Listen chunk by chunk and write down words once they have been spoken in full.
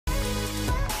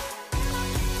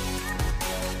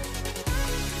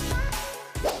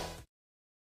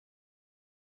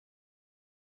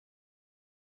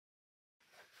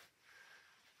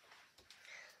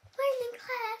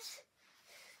class.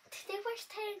 Today we're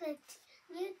starting a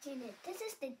new unit. This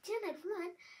is the unit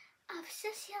 1 of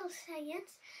social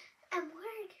science, and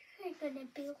we're going to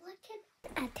be looking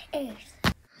at Earth.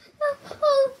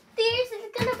 Oh, the Earth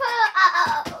is going to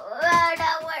fall.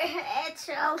 No, it's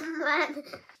so bad.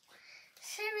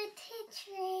 Sorry,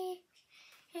 teacher.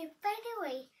 Hey, by the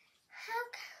way, how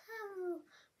come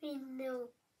we know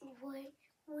where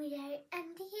we are on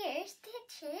the Earth,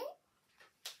 teacher?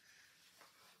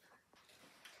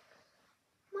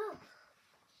 Well,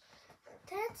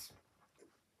 that's a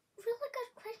really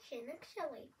good question,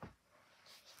 actually.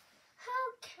 How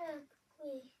can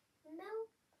we know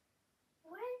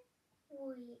where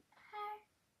we are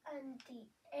on the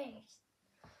Earth?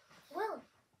 Well,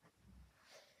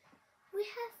 we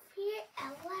have here a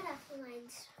lot of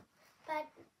lines, but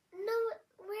no,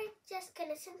 we're just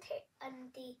gonna center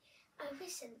on the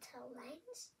horizontal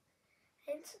lines.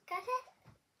 And got it?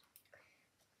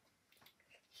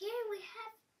 Here we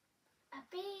have a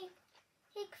big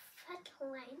fat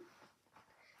line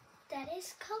that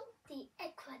is called the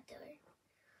equator.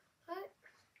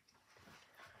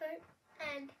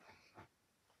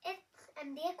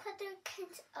 And the equator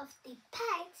kinds of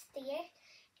divides the Earth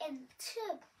in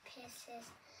two pieces.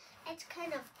 It's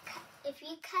kind of, if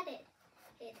you cut it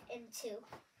in two.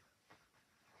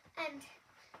 And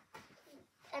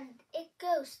it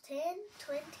goes 10,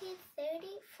 20,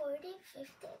 30, 40,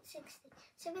 50, 60,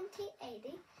 70,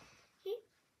 80.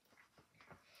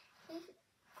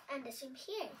 And the same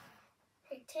here.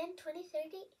 Here 10, 20,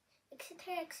 30,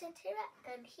 etc., etc.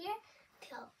 And here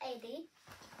till 80.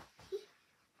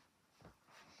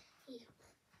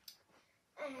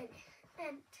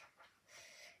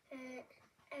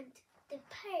 And the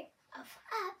part of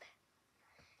up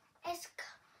is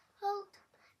called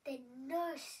the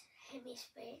North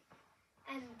Hemisphere,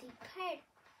 and the part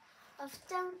of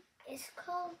down is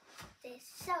called the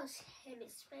South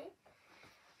Hemisphere.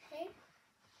 Okay.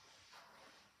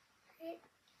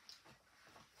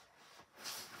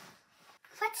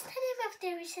 What's the name of the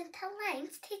horizontal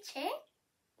lines, teacher?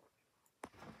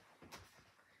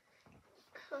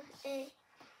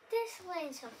 These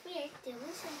lines of here, the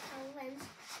horizontal lines,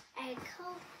 are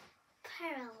called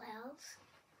parallels,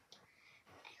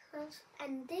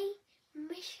 and they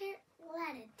measure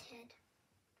latitude.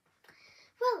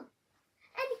 Well,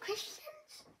 any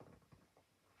questions?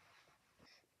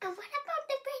 And what about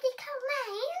the vertical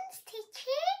lines,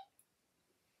 teacher?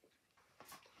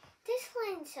 These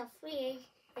lines of here,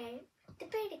 the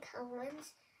vertical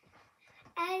ones,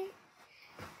 are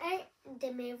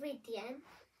the meridian.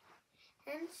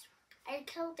 Hence, I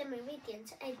call the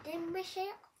meridians. I then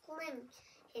measure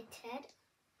longitude,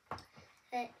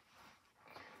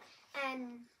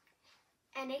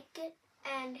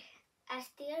 and as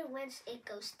the other ones, it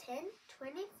goes 10,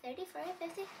 20, 30, 40,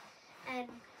 50, and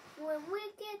when we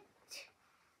get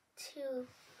to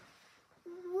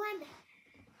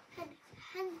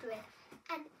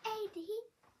 180,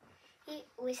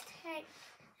 we start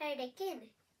again.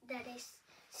 That is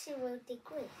 0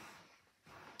 degrees.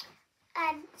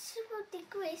 And 0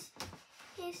 degrees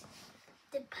is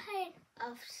the part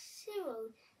of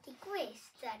 0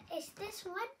 degrees. That is this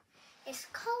one is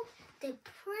called the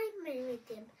prime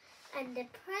meridian. And the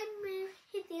prime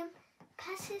meridian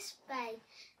passes by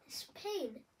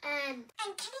Spain. And can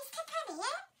I step on it?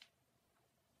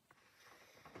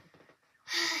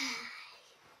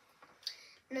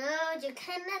 No, you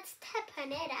cannot step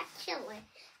on it actually.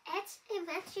 It's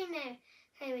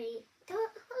imaginary.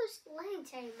 Those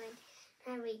lines are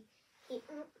imaginary.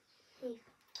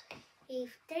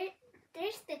 If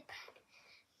there's the part,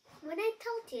 when I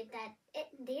told you that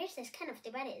the Earth is kind of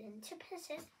divided in two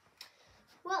pieces,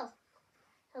 well,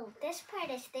 this part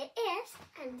is the east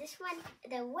and this one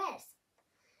the west.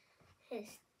 Yes.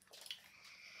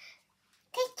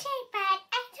 Teacher, but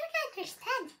I don't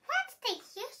understand. What's the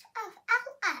use of all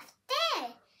of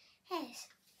this? Yes.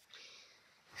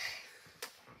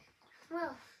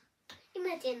 Well,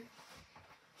 imagine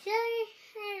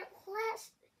you're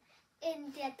lost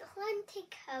in the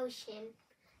Atlantic Ocean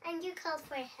and you call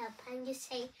for help and you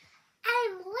say,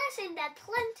 I'm lost in the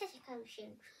Atlantic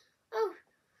Ocean. Oh,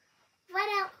 what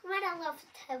a lot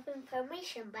of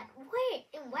information, but where,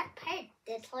 in what part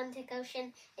the Atlantic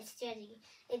Ocean is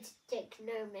it's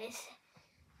ginormous.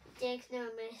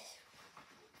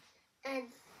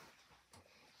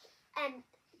 And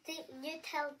you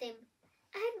tell them,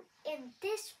 I'm in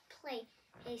this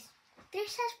place.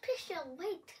 There's a special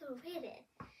way to read it.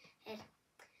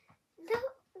 No,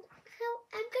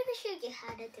 I'm gonna show you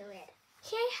how to do it.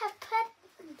 Here I have put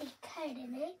the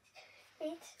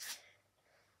coordinates.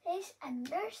 It's a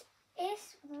north,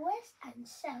 east, west, and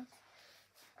south.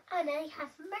 and I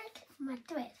have marked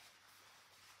Madrid.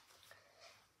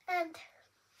 And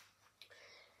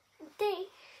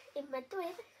in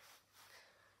Madrid,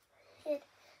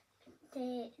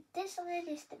 this line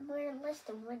is more or less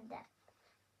the one that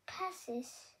passes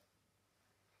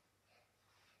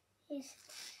is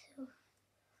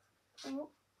more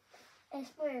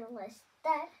or less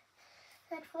that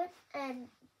one and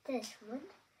this one,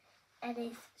 and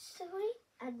it's 3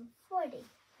 and 40.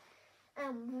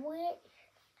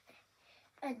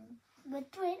 And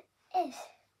Madrid is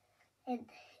in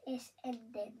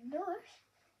the north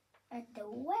and the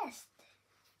west.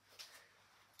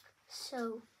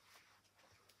 So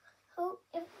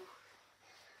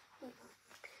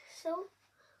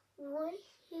we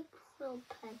will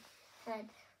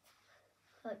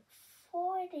put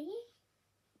 40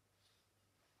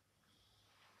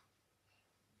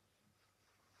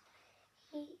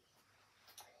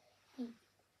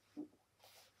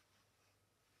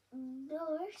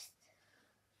 north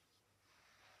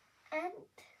and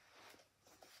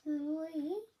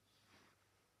 3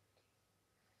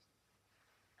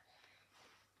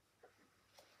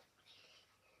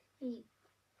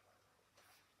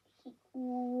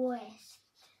 west.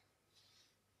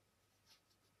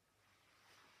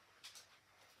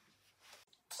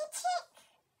 Teacher,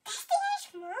 does the earth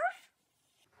move?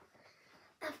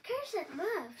 Of course it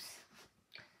moves.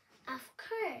 Of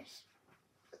course.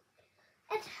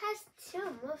 It has 2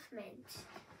 movements.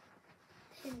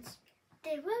 It's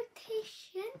the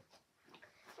rotation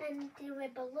and the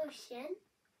revolution.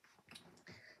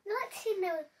 Let's see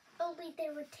now only the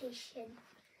rotation.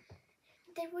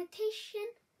 The rotation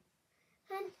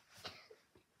and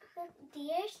the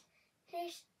earth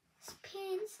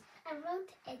spins around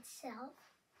itself,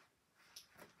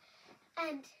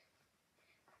 and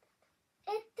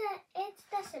it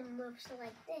doesn't move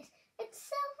like this.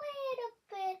 It's a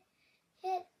little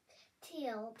bit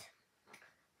tilt,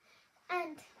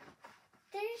 and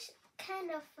there's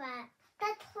kind of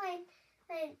that line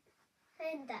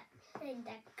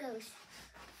that goes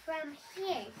from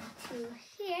here to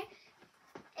here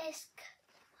is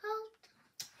called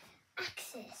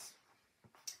axis.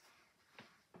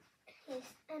 Yes,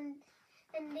 and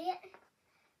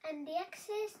the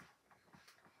axis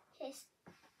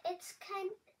it's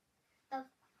kind of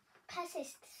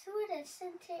passes through the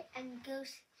center and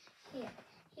goes here.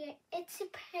 Here it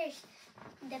separates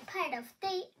the part of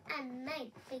day and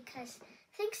night, because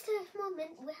thanks to this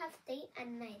movement we have day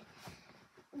and night.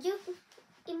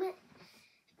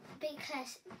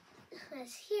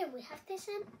 Because here we have the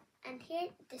sun, and here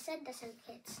the sun doesn't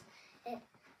hit it.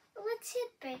 Let's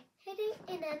hit it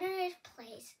in another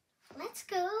place. Let's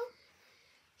go.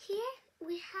 Here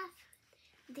we have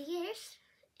the earth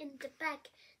in the back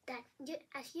that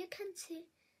as you can see,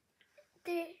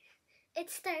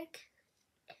 it's dark.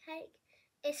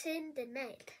 It's in the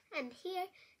night, and here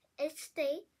it's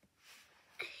day.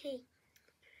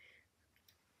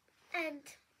 And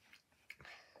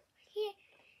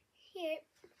here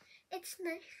it's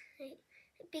night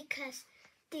because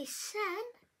the sun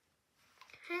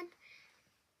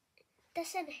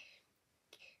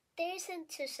there isn't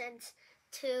 2 suns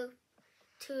to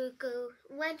go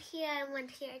one here and one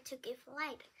here to give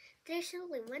light. There's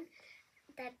only one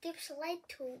that gives light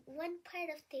to one part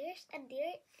of the earth, and the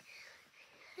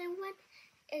other one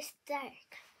is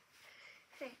dark.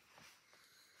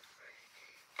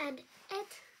 And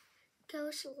it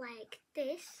goes like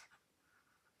this,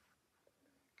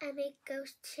 and it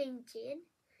goes changing.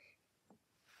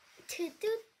 To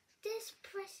do this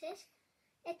process,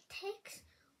 it takes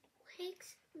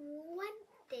 1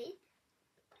 day,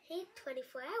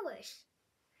 24 hours.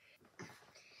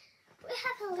 We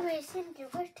have already seen the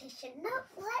rotation. Now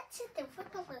let's see the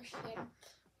revolution.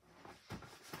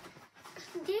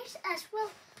 There's as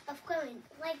well of going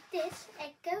like this,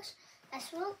 it goes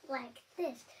as well like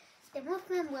this. The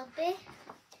movement will be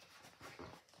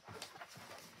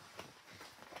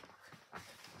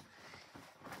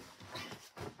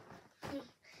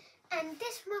and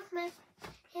this movement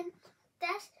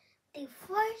does the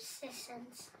 4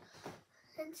 seasons.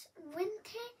 Since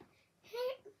winter,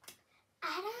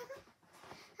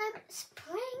 autumn,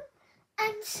 spring,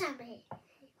 and summer.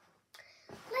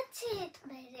 Let's see it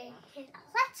better.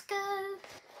 Let's go.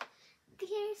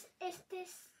 This is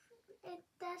this. It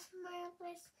does more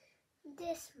with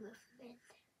this movement.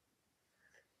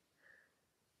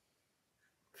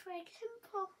 For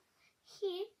example,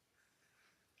 here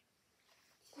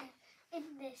in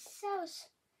the south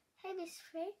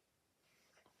hemisphere,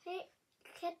 it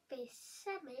could be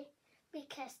summer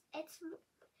because it's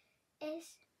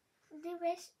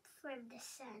nearest from the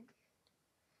sun.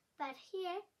 But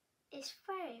here is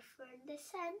far from the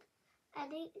sun,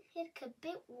 and it could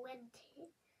be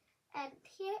winter. And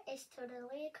here is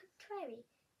totally contrary.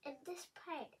 And this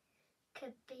part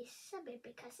could be summer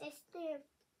because it's near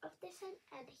of the sun,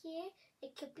 and here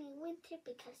it could be winter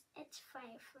because it's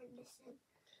far from the sun.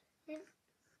 And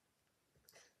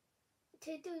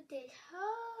to do this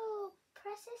whole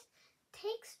process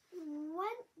takes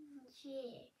 1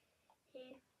 year.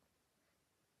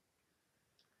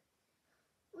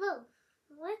 Well,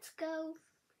 let's go.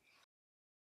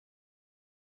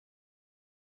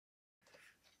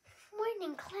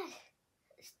 Morning class.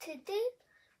 Today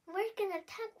we're gonna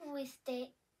talk with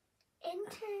the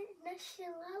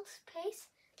International Space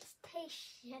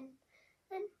Station.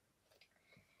 And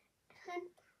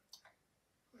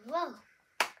well,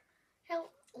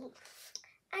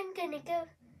 I'm gonna go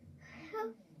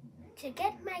to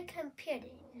get my computer.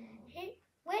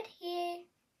 Wait here.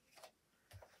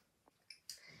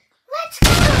 Let's go!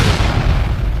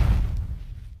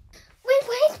 Wait!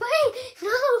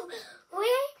 No!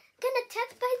 We're gonna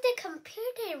talk by the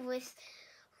computer with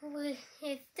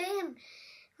them.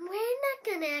 We're not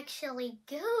gonna actually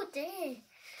go there.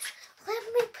 Let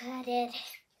me put it.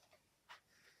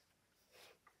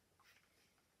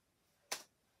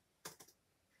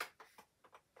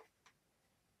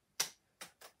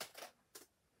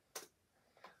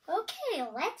 Okay,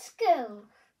 let's go.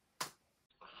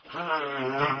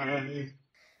 Hi.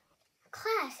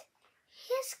 Class,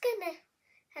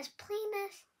 has planned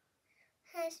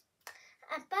us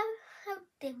about how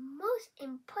the most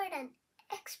important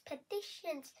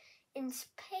expeditions in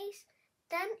space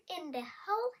done in the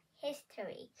whole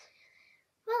history.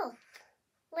 Well,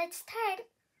 let's start.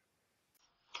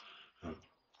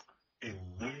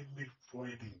 In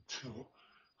 1942,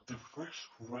 the first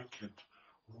rocket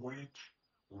reached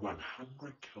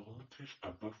 100 kilometers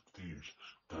above the Earth.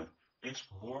 That is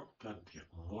more than the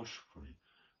atmosphere.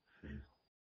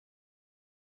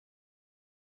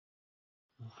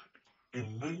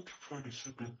 In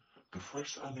 1947, the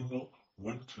first animal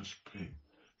went to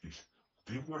space.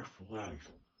 They were flies,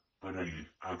 but I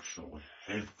actually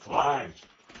hate flies.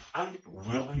 I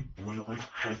really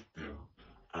hate them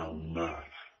a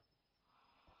lot.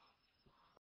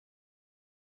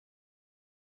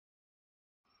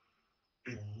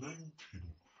 In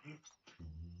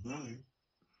 1959,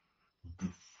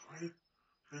 the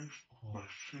first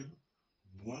machine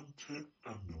landed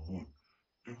on the moon.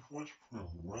 It was from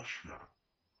Russia.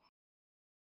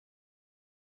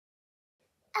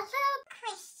 Hello,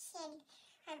 question.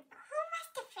 Who was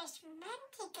the first man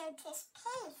to go to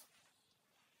space?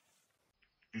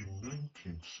 In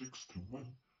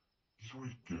 1961,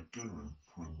 Yuri Gagarin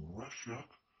from Russia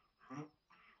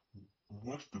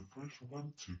was the first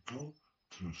one to go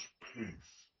to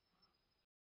space.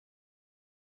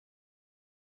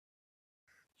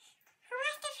 Who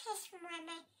was the first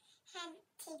woman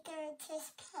to go to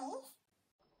space?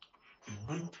 In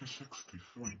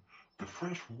 1963, the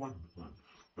first woman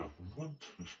that went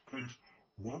to space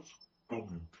was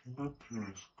Valentina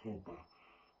Tereshkova.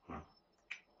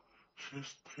 She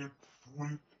stayed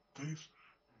 3 days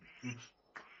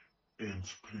in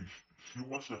space. She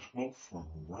was as well from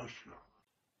Russia.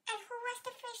 And who was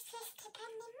the first to step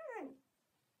on the moon?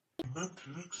 In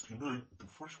 1969, the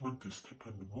first one to step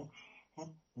on the moon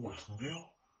was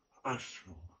Neil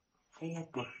Armstrong,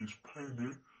 followed by his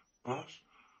pioneer Buzz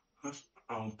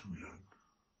Aldrin.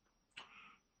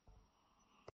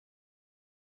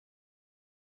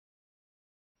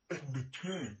 In the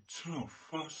year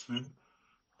 2000,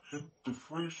 the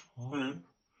first man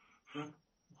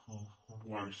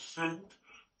was sent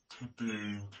to the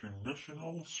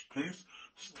International Space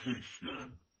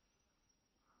Station.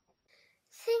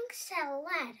 Thanks a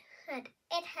lot, and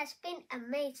it has been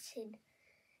amazing.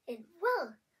 And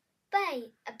well,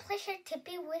 bye. A pleasure to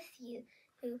be with you.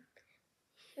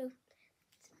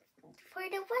 For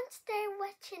the ones that are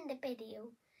watching the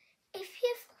video, if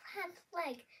you have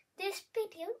liked this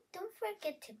video, don't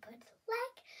forget to put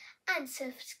like and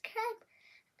subscribe.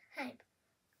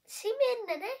 See me in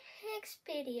the next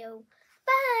video.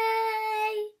 Bye!